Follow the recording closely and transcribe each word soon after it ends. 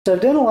So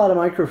I've done a lot of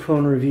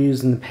microphone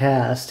reviews in the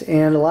past,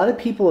 and a lot of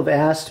people have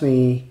asked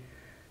me,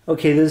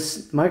 okay,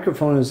 this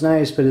microphone is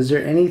nice, but is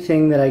there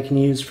anything that I can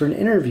use for an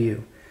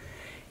interview?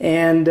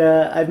 And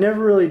I've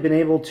never really been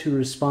able to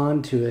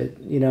respond to it,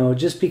 you know,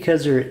 just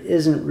because there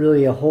isn't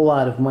really a whole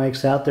lot of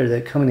mics out there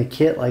that come in a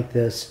kit like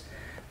this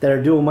that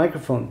are dual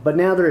microphone, but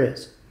now there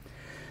is.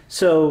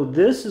 So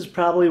this is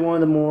probably one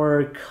of the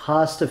more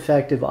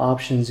cost-effective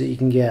options that you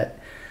can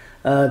get.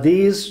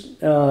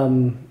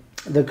 The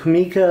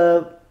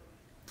COMICA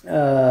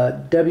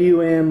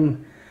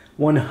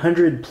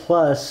WM100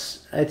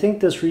 Plus, I think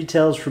this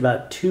retails for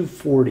about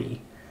 $240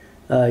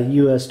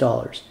 US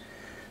dollars.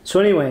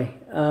 So anyway,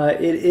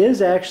 it is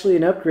actually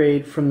an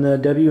upgrade from the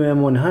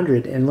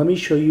WM100, and let me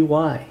show you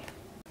why.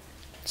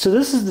 So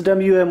this is the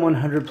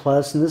WM100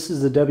 Plus, and this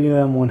is the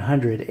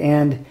WM100,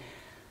 and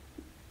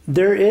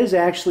there is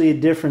actually a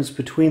difference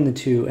between the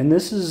two, and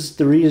this is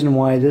the reason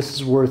why this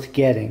is worth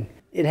getting.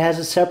 It has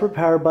a separate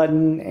power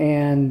button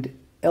and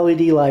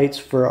LED lights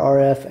for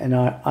RF and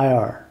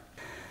IR.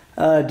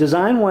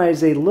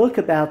 Design-wise, they look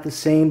about the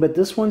same, but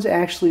this one's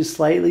actually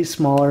slightly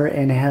smaller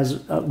and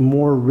has a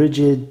more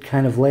rigid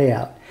kind of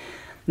layout.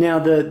 Now,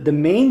 the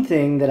main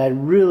thing that I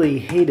really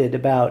hated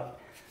about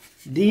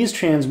these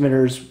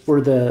transmitters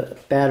were the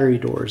battery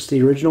doors,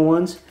 the original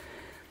ones.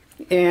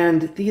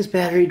 And these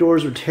battery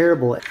doors are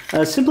terrible,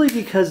 simply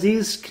because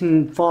these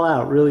can fall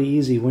out really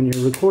easy when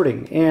you're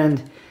recording.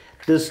 And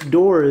this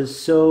door is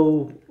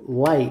so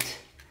light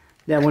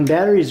that when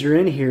batteries are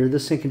in here,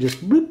 this thing can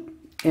just bloop,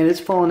 and it's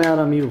fallen out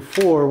on me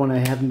before when I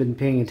haven't been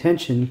paying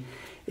attention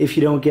if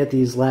you don't get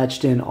these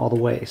latched in all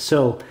the way.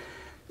 So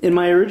in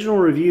my original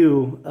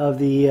review of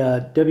the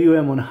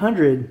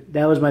WM100,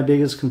 that was my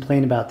biggest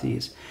complaint about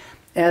these.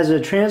 As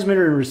a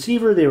transmitter and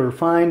receiver, they were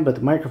fine, but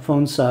the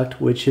microphone sucked,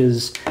 which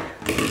is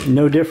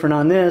no different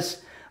on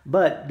this.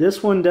 But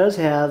this one does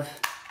have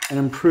an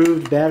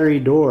improved battery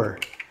door.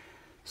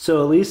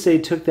 So at least they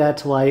took that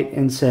to light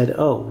and said,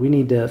 oh, we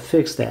need to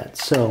fix that.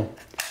 So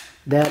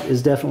that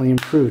is definitely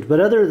improved. But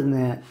other than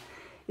that,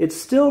 it's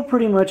still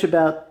pretty much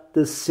about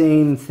the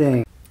same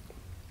thing.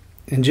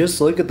 And just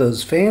look at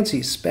those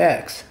fancy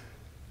specs.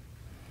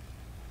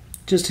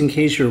 Just in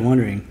case you're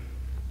wondering,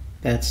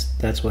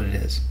 that's what it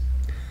is.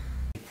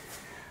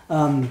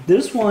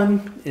 This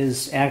one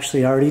is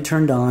actually already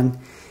turned on,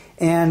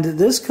 and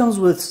this comes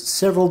with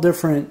several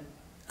different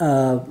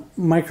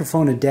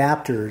microphone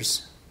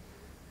adapters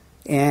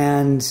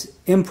and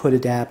input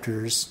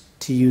adapters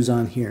to use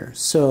on here.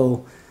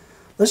 So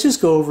let's just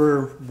go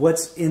over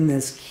what's in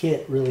this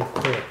kit really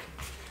quick.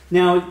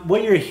 Now,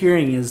 what you're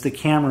hearing is the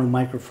Camera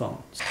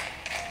microphones.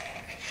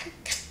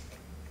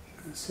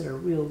 Let's set our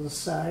wheels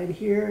aside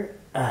here.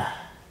 Let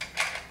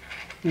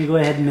me go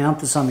ahead and mount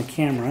this on the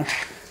camera.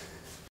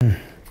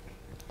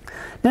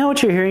 Now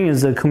what you're hearing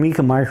is the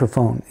COMICA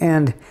microphone,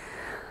 and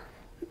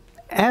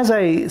as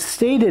I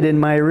stated in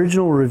my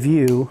original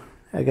review,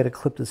 I got to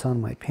clip this on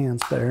my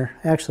pants better.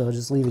 Actually, I'll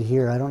just leave it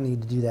here. I don't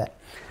need to do that.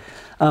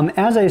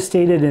 As I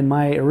stated in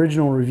my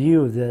original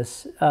review of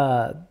this,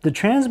 the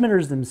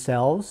transmitters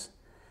themselves,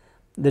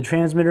 the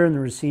transmitter and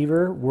the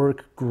receiver,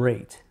 work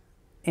great.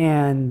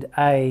 And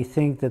I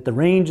think that the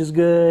range is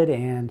good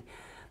and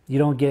you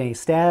don't get any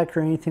static or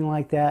anything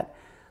like that.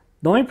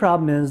 The only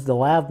problem is the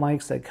lav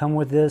mics that come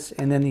with this,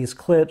 and then these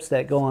clips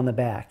that go on the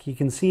back. You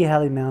can see how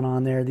they mount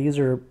on there. These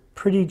are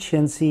pretty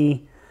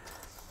chintzy,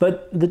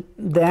 but the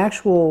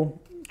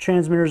actual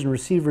transmitters and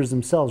receivers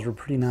themselves were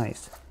pretty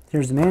nice.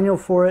 Here's the manual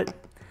for it.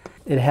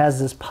 It has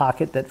this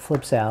pocket that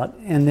flips out,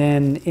 and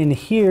then in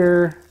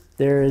here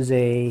there is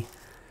a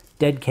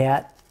dead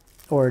cat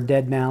or a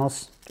dead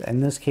mouse. In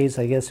this case,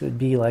 I guess it would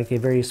be like a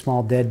very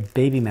small dead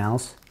baby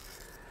mouse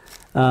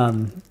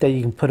that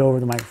you can put over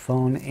the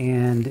microphone,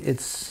 and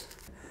it's...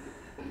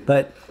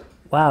 But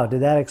wow,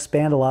 did that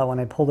expand a lot when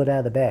I pulled it out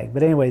of the bag.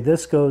 But anyway,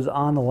 this goes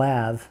on the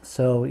lav,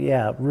 so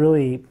yeah,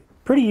 really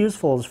pretty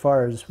useful as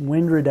far as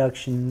wind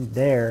reduction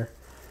there.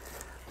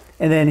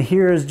 And then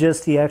here is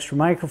just the extra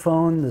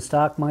microphone, the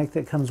stock mic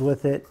that comes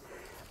with it.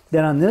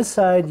 Then on this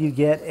side you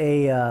get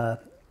a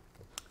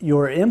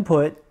your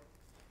input.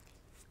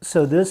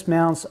 So this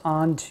mounts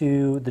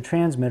onto the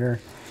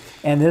transmitter,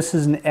 and this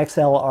is an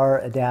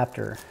XLR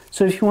adapter.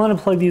 So if you want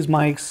to plug these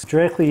mics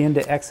directly into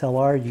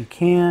XLR, you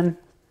can.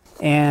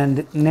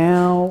 And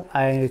now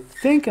I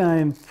think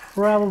I'm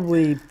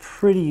probably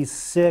pretty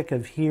sick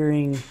of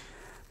hearing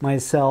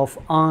myself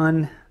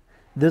on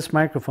this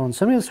microphone.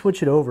 So I'm going to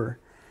switch it over.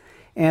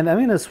 And I'm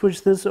going to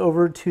switch this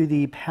over to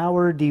the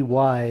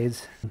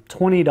PowerDeWise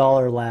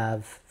 $20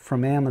 lav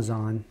from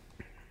Amazon.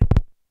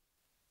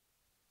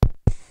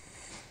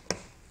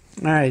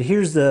 Alright,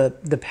 here's the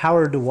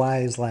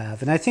PowerDeWise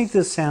lav. And I think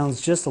this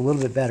sounds just a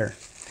little bit better.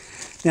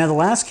 Now the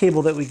last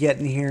cable that we get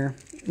in here,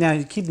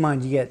 now keep in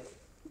mind you get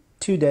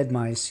two dead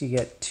mice, you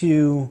get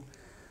two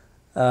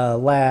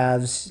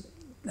lavs,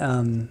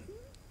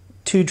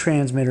 two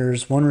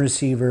transmitters, one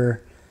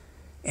receiver,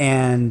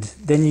 and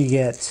then you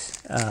get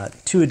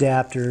two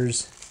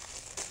adapters.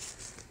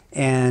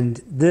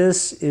 And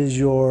this is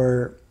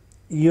your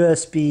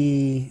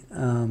USB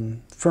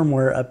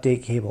firmware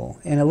update cable.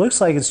 And it looks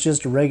like it's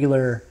just a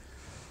regular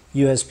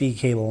USB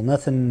cable,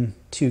 nothing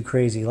too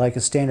crazy, like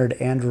a standard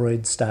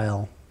Android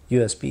style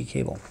USB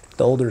cable,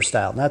 the older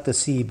style, not the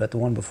C, but the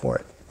one before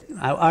it.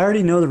 I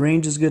already know the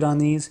range is good on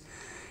these,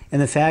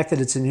 and the fact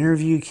that it's an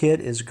interview kit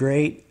is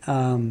great.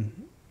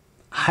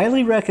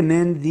 Highly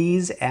recommend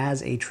these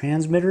as a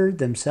transmitter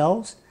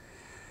themselves,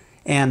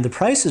 and the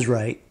price is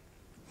right,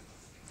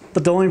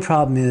 but the only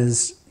problem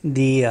is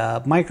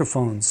the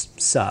microphones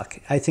suck.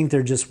 I think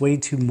they're just way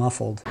too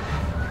muffled.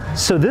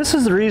 So this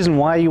is the reason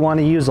why you want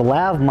to use a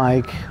lav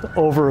mic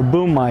over a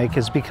boom mic,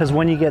 is because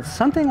when you get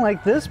something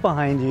like this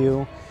behind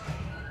you,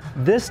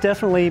 this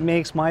definitely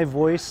makes my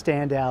voice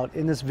stand out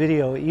in this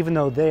video, even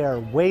though they are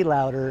way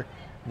louder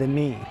than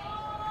me.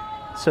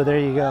 So there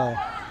you go.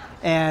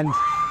 And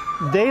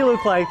they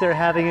look like they're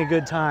having a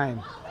good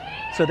time.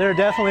 So they're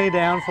definitely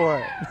down for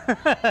it.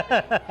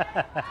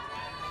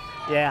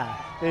 Yeah,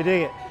 they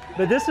dig it.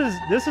 But this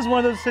is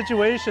one of those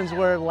situations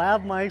where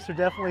lav mics are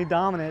definitely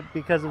dominant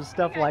because of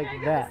stuff like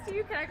that.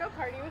 Can I go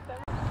party with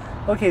them?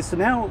 Okay, so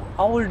now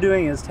all we're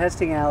doing is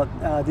testing out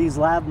these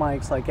lav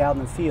mics like out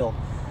in the field.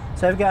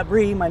 So I've got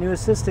Bree, my new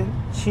assistant.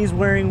 She's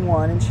wearing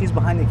one and she's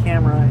behind the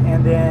camera,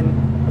 and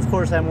then of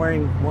course I'm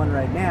wearing one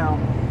right now.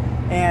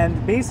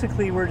 And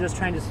basically we're just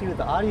trying to see what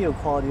the audio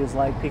quality is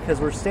like, because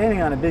we're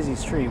standing on a busy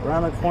street. We're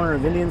on the corner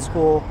of Indian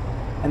School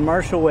and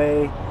Marshall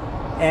Way,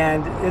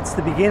 and it's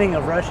the beginning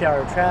of rush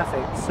hour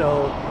traffic.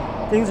 So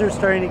things are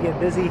starting to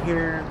get busy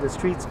here. The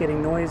street's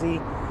getting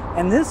noisy.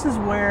 And this is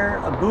where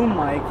a boom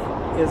mic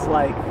is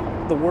like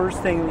the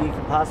worst thing that you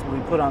could possibly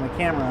put on the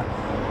camera,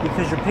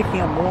 because you're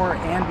picking up more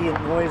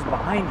ambient noise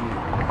behind you.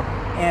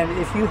 And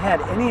if you had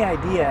any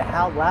idea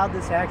how loud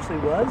this actually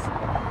was,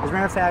 as a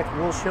matter of fact,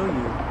 we'll show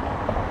you.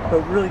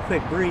 But really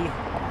quick, Bree,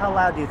 how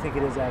loud do you think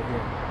it is out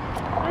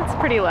here? It's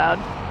pretty loud.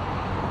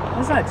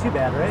 It's not too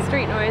bad, right?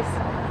 Street noise.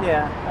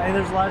 Yeah, I mean,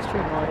 there's a lot of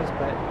street noise,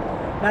 but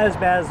not as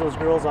bad as those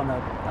girls on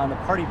the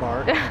party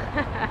bar.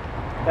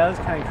 That was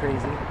kind of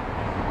crazy.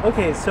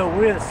 Okay, so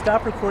we're gonna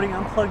stop recording,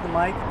 unplug the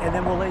mic, and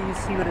then we'll let you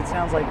see what it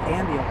sounds like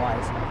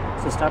ambient-wise.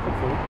 So stop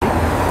recording.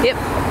 Yep.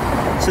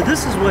 So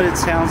this is what it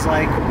sounds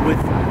like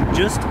with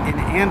just an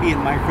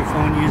ambient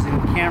microphone, using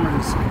the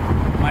camera's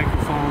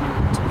microphone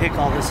to pick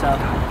all this up.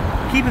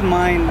 Keep in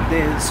mind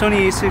the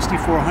Sony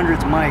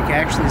a6400's mic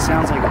actually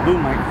sounds like a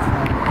boom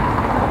microphone.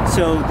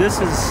 So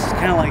this is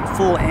kind of like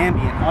full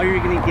ambient. All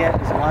you're going to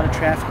get is a lot of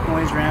traffic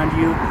noise around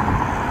you,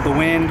 the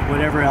wind,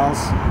 whatever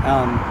else.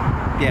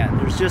 Yeah,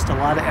 there's just a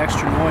lot of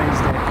extra noise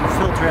that you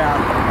filter out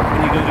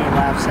when you go to a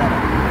lav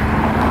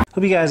setup.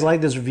 Hope you guys like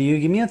this review.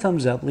 Give me a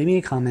thumbs up, leave me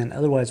a comment.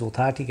 Otherwise, we'll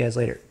talk to you guys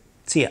later.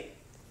 See ya.